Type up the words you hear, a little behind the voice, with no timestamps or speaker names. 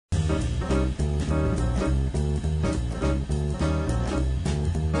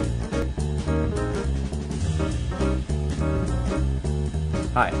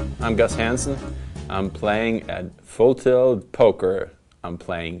Hi, I'm Gus Hansen. I'm playing at Full Tilt Poker. I'm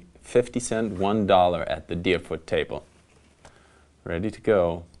playing 50 cent $1 at the Deerfoot table. Ready to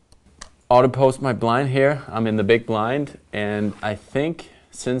go. Auto post my blind here. I'm in the big blind, and I think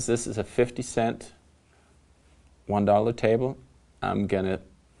since this is a 50 cent $1 table, I'm gonna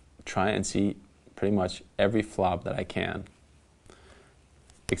try and see pretty much every flop that I can.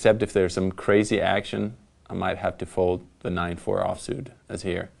 Except if there's some crazy action, I might have to fold the 9-4 offsuit as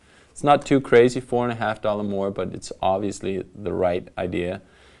here. It's not too crazy, $4.50 more, but it's obviously the right idea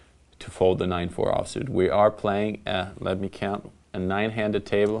to fold the 9-4 offsuit. We are playing, let me count, a 9-handed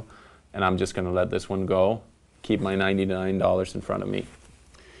table, and I'm just going to let this one go, keep my $99 in front of me.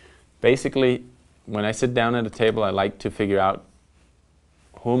 Basically, when I sit down at a table, I like to figure out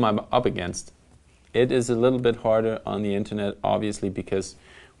whom I'm up against. It is a little bit harder on the internet, obviously, because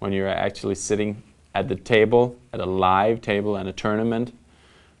when you're actually sitting at the table, at a live table and a tournament,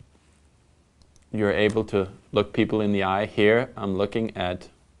 you're able to look people in the eye. Here, I'm looking at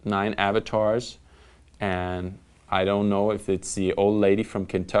 9 avatars, and I don't know if it's the old lady from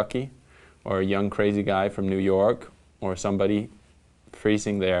Kentucky, or a young crazy guy from New York, or somebody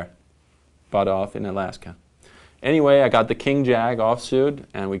freezing their butt off in Alaska. Anyway, I got the King-Jack offsuit,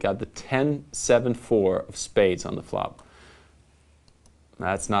 and we got the 10-7-4 of spades on the flop.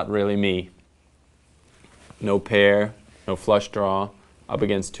 That's not really me. No pair, no flush draw, up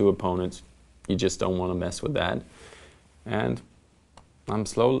against 2 opponents. You just don't want to mess with that. And I'm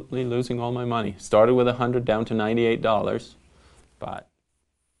slowly losing all my money. Started with $100 down to $98, but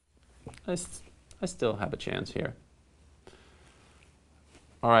I still have a chance here.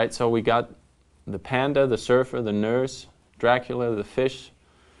 All right, so we got the panda, the surfer, the nurse, Dracula, the fish,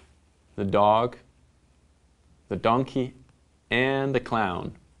 the dog, the donkey, and the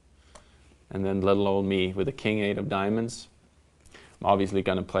clown. And then little old me with the King-8 of diamonds. I'm obviously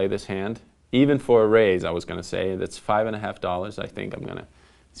going to play this hand. Even for a raise, I was going to say. That's $5.50. I think I'm going to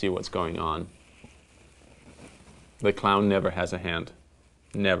see what's going on. The clown never has a hand.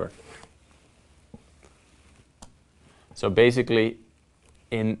 Never. So basically,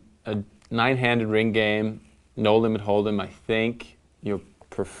 in a 9-handed ring game, no limit hold'em, I think your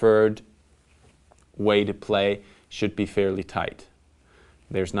preferred way to play should be fairly tight.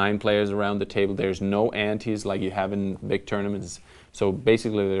 There's 9 players around the table. There's no antes like you have in big tournaments. So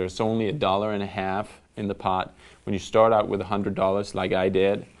basically there's only $1.50 in the pot. When you start out with $100 like I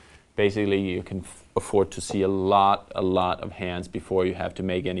did, basically you can afford to see a lot of hands before you have to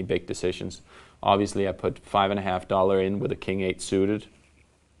make any big decisions. Obviously I put $5.50 in with a King-8 suited.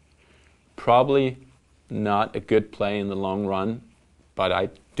 Probably not a good play in the long run, but I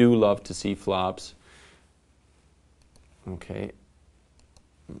do love to see flops. Okay.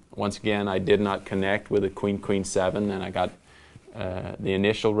 Once again, I did not connect with a Queen-7, and I got the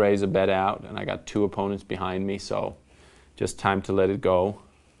initial raise a bet out, and I got 2 opponents behind me, so just time to let it go.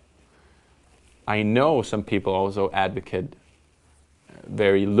 I know some people also advocate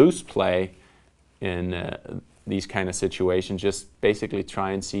very loose play in these kind of situations, just basically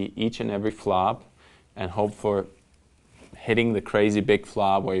try and see each and every flop and hope for hitting the crazy big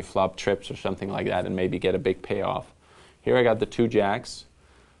flop where you flop trips or something like that and maybe get a big payoff. Here I got the 2 jacks.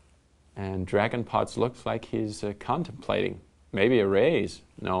 And Dragon Potts looks like he's contemplating maybe a raise.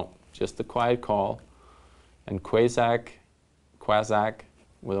 No, just a quiet call. And Quazak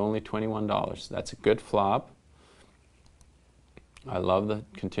with only $21. That's a good flop. I love the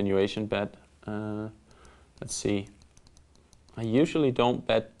continuation bet. Let's see. I usually don't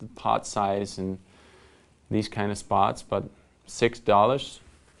bet the pot size in these kind of spots, but $6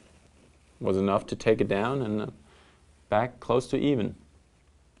 was enough to take it down and back close to even.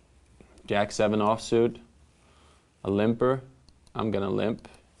 Jack-7 offsuit, a limper. I'm going to limp.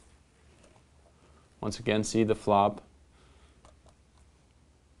 Once again, see the flop.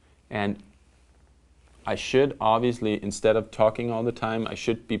 And I should obviously, instead of talking all the time, I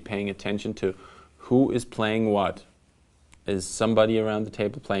should be paying attention to who is playing what. Is somebody around the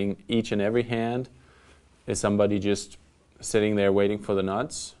table playing each and every hand? Is somebody just sitting there waiting for the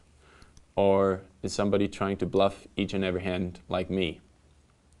nuts? Or is somebody trying to bluff each and every hand like me?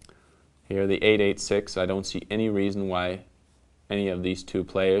 Here, the 8-8-6, I don't see any reason why any of these 2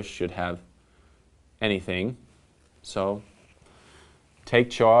 players should have anything. So, take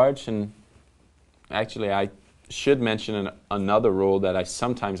charge, and actually I should mention another rule that I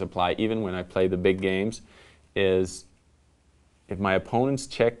sometimes apply, even when I play the big games, is if my opponents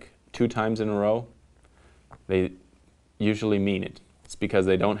check 2 times in a row, they usually mean it. it's because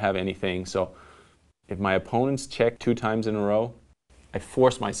they don't have anything. So if my opponents check 2 times in a row, I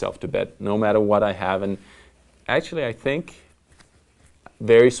force myself to bet no matter what I have. And actually, I think,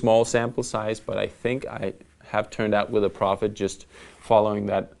 very small sample size, but I think I have turned out with a profit just following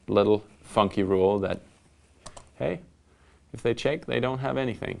that little funky rule that, hey, if they check, they don't have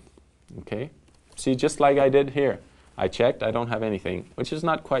anything. Okay? See, just like I did here. I checked, I don't have anything, which is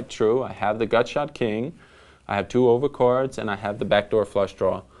not quite true. I have the gut shot king, I have 2 overcards, and I have the backdoor flush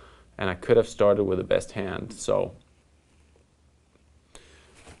draw. And I could have started with the best hand. So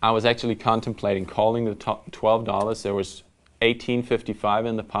I was actually contemplating calling the $12. There was $18.55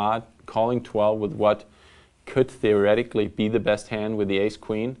 in the pot, calling 12 with what could theoretically be the best hand with the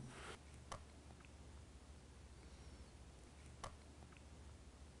ace-queen.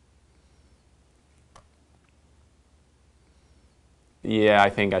 Yeah, I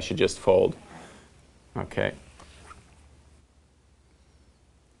think I should just fold. Okay.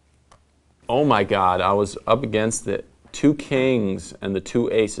 Oh my God, I was up against the 2 kings and the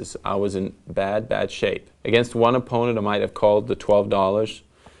 2 aces. I was in bad shape. Against one opponent, I might have called the $12,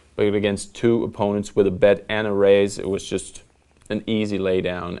 but against 2 opponents with a bet and a raise, it was just an easy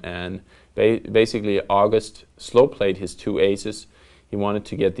laydown. And basically, August slow played his 2 aces. He wanted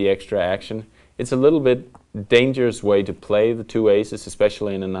to get the extra action. It's a little bit dangerous way to play the 2 aces,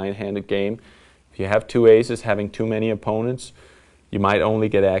 especially in a 9-handed game. If you have 2 aces having too many opponents, you might only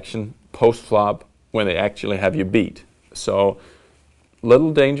get action post-flop when they actually have you beat. So,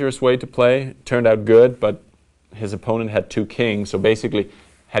 little dangerous way to play. Turned out good, but his opponent had 2 kings. So basically,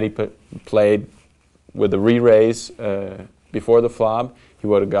 had he played with a re-raise before the flop, he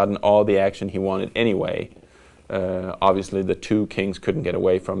would have gotten all the action he wanted anyway. Obviously, the 2 kings couldn't get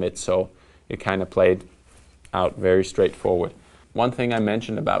away from it, so it kind of played out very straightforward. One thing I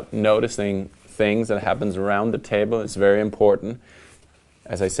mentioned about noticing things that happens around the table is very important.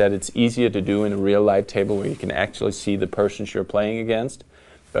 As I said, it's easier to do in a real-life table where you can actually see the persons you're playing against.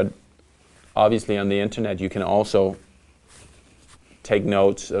 But obviously on the internet you can also take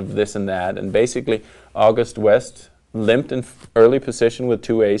notes of this and that. And basically August West limped in early position with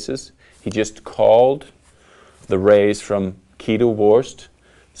 2 aces. He just called the raise from Keto Wurst.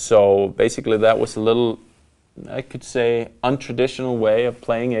 So basically that was a little, I could say, untraditional way of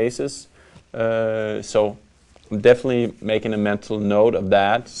playing aces. So I'm definitely making a mental note of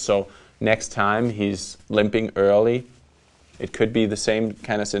that. So next time he's limping early, it could be the same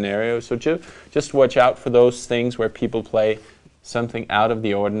kind of scenario. So just watch out for those things where people play something out of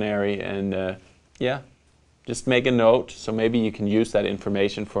the ordinary, and yeah, just make a note so maybe you can use that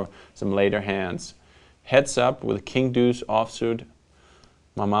information for some later hands. Heads up with King Deuce offsuit.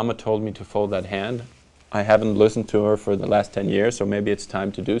 My mama told me to fold that hand. I haven't listened to her for the last 10 years, so maybe it's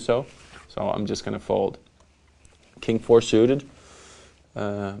time to do so. So I'm just going to fold. King 4 suited,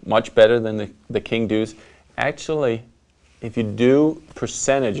 much better than the King Deuce. Actually, if you do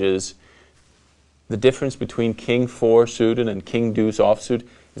percentages, the difference between King 4 suited and King Deuce offsuit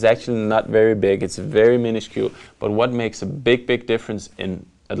is actually not very big. It's very minuscule. But what makes a big difference, in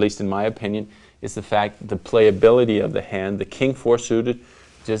at least in my opinion, is the fact the playability of the hand. The King 4 suited,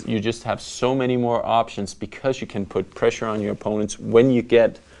 you just have so many more options because you can put pressure on your opponents when you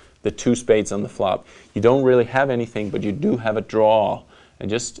get the 2 spades on the flop. You don't really have anything, but you do have a draw. And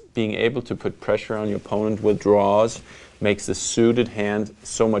just being able to put pressure on your opponent with draws makes the suited hand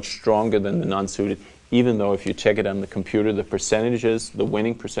so much stronger than the non-suited, even though if you check it on the computer, the percentages, the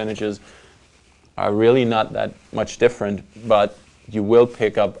winning percentages, are really not that much different, but you will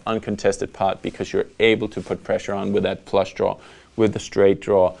pick up uncontested pot because you're able to put pressure on with that flush draw, with the straight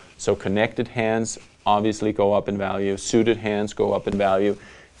draw. So connected hands obviously go up in value, suited hands go up in value,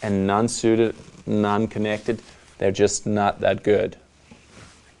 and non-suited, non-connected, they're just not that good.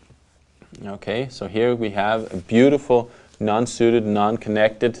 Okay, so here we have a beautiful non-suited,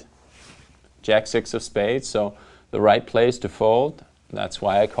 non-connected Jack-6 of spades. So the right place to fold, that's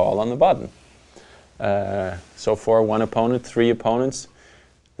why I call on the button. So for one opponent, 3 opponents,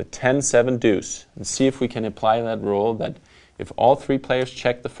 the 10-7 deuce. And see if we can apply that rule that if all 3 players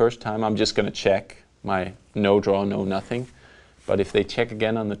check the first time, I'm just going to check my no draw, no nothing. But if they check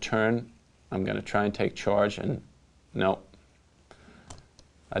again on the turn, I'm going to try and take charge, and no.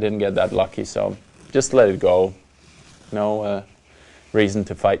 I didn't get that lucky, so just let it go. No reason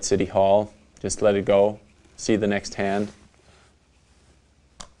to fight City Hall. Just let it go. See the next hand.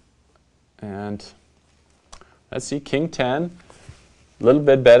 And let's see, King 10. A little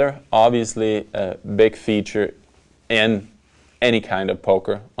bit better. Obviously a big feature in any kind of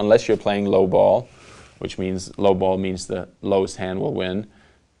poker, unless you're playing low ball, which means low ball means the lowest hand will win.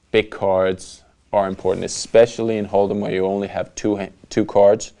 Big cards, are important, especially in Hold'em where you only have two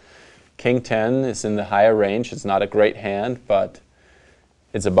cards. King 10 is in the higher range. It's not a great hand, but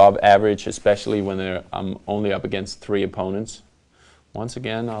it's above average, especially when I'm only up against 3 opponents. Once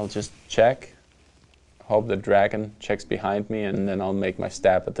again, I'll just check, hope the dragon checks behind me, and then I'll make my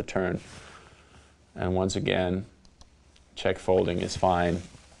stab at the turn. And once again, check folding is fine.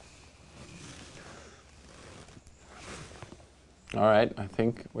 All right, I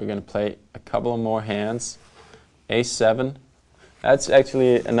think we're going to play a couple of more hands. Ace 7. That's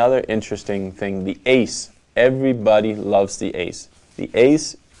actually another interesting thing. The ace. Everybody loves the ace. The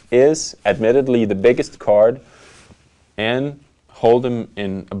ace is admittedly the biggest card and Hold'em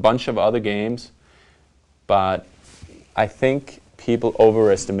in a bunch of other games, but I think people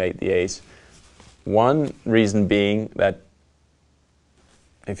overestimate the ace. One reason being that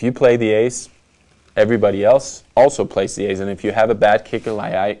if you play the ace, everybody else also plays the ace, and if you have a bad kicker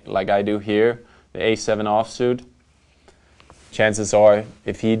like I do here, the ace-7 offsuit, chances are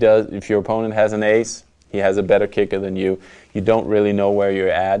if your opponent has an ace, he has a better kicker than you. You don't really know where you're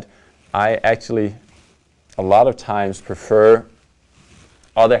at. I actually, a lot of times, prefer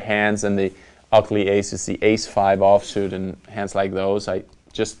other hands than the ugly aces, the ace-5 offsuit and hands like those. I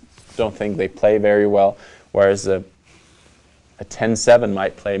just don't think they play very well, whereas a 10-7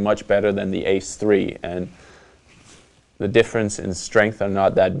 might play much better than the ace-3, and the difference in strength are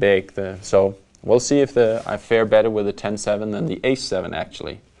not that big. So we'll see if I fare better with a 10-7 than the ace-7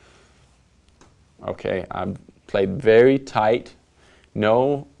 actually. Okay, I've played very tight.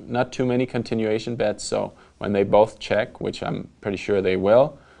 No, not too many continuation bets, so when they both check, which I'm pretty sure they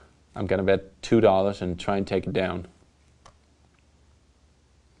will, I'm going to bet $2 and try and take it down.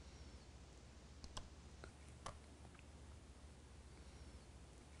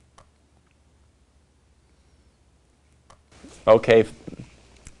 Okay,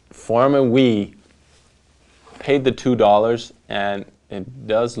 Farmer Wee paid the $2, and it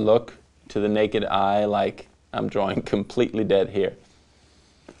does look to the naked eye like I'm drawing completely dead here.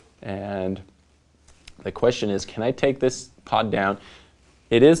 And the question is, can I take this pot down?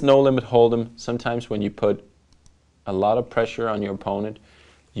 It is no limit Hold'em. Sometimes when you put a lot of pressure on your opponent,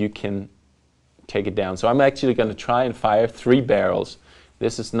 you can take it down. So I'm actually going to try and fire 3 barrels.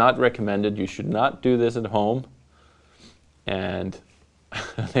 This is not recommended. You should not do this at home. And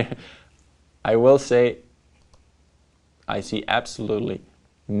I will say I see absolutely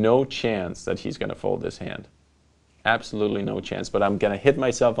no chance that he's going to fold this hand. Absolutely no chance. But I'm going to hit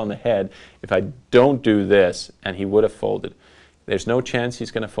myself on the head if I don't do this, and he would have folded. There's no chance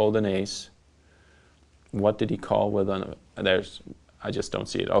he's going to fold an ace. What did he call with on? I just don't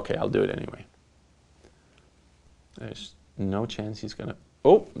see it. Okay, I'll do it anyway. There's no chance he's going to.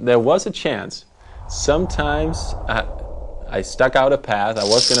 Oh, there was a chance. Sometimes I stuck out a path. I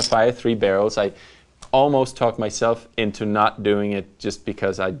was going to fire 3 barrels. I almost talked myself into not doing it just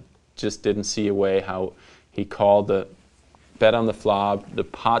because I just didn't see a way how he called the bet on the flop, the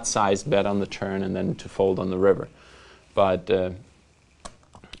pot-sized bet on the turn, and then to fold on the river. But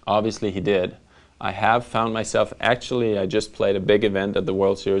obviously he did. I have found myself, actually I just played a big event at the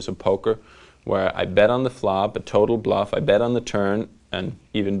World Series of Poker where I bet on the flop, a total bluff. I bet on the turn, an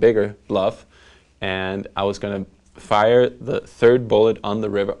even bigger bluff, and I was going to fire the 3rd bullet on the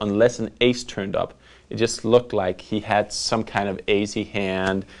river unless an ace turned up. It just looked like he had some kind of ace-y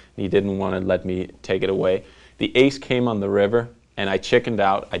hand. He didn't want to let me take it away. The ace came on the river, and I chickened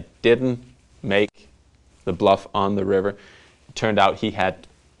out. I didn't make the bluff on the river. It turned out he had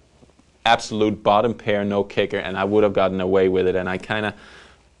absolute bottom pair, no kicker, and I would have gotten away with it. And I kind of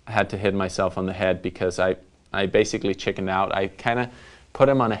had to hit myself on the head because I basically chickened out. I kind of put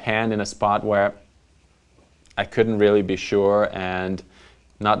him on a hand in a spot where I couldn't really be sure, and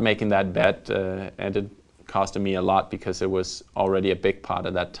not making that bet ended costing me a lot because it was already a big pot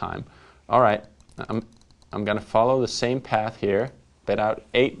at that time. All right, I'm going to follow the same path here, bet out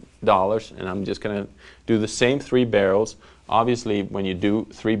 $8, and I'm just going to do the same 3 barrels. Obviously, when you do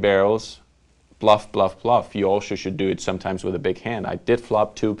 3 barrels, bluff, bluff, bluff, you also should do it sometimes with a big hand. I did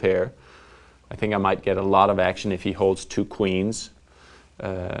flop 2 pair. I think I might get a lot of action if he holds 2 queens.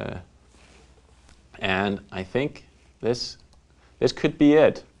 And I think this could be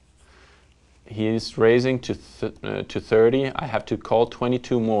it. He's raising to 30. I have to call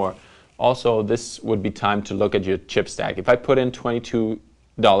 22 more. Also, this would be time to look at your chip stack. If I put in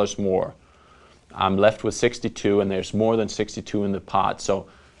 $22 more, I'm left with 62, and there's more than 62 in the pot. So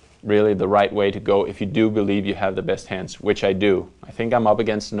really the right way to go if you do believe you have the best hands, which I do. I think I'm up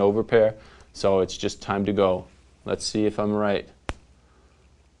against an overpair, so it's just time to go. Let's see if I'm right.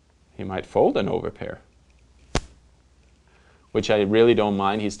 He might fold an overpair, which I really don't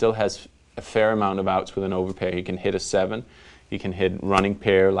mind. He still has a fair amount of outs with an overpair. He can hit a 7, he can hit running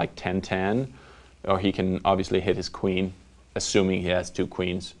pair like 10-10, or he can obviously hit his queen, assuming he has 2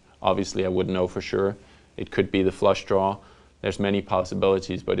 queens. Obviously, I wouldn't know for sure. It could be the flush draw. There's many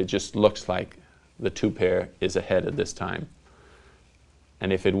possibilities, but it just looks like the 2 pair is ahead at this time.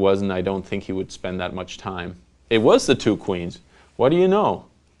 And if it wasn't, I don't think he would spend that much time. It was the 2 queens. What do you know?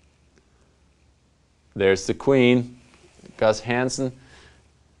 There's the queen. Gus Hansen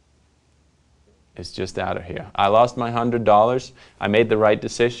is just out of here. I lost my $100. I made the right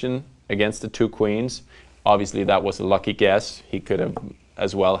decision against the 2 queens. Obviously, that was a lucky guess. He could have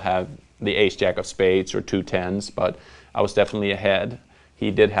as well have the ace-jack of spades or 2 tens, but I was definitely ahead.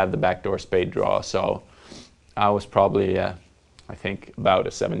 He did have the backdoor spade draw, so I was probably, I think, about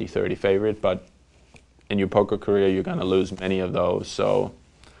a 70-30 favorite, but in your poker career, you're going to lose many of those. So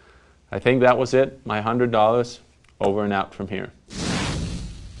I think that was it, my $100, over and out from here.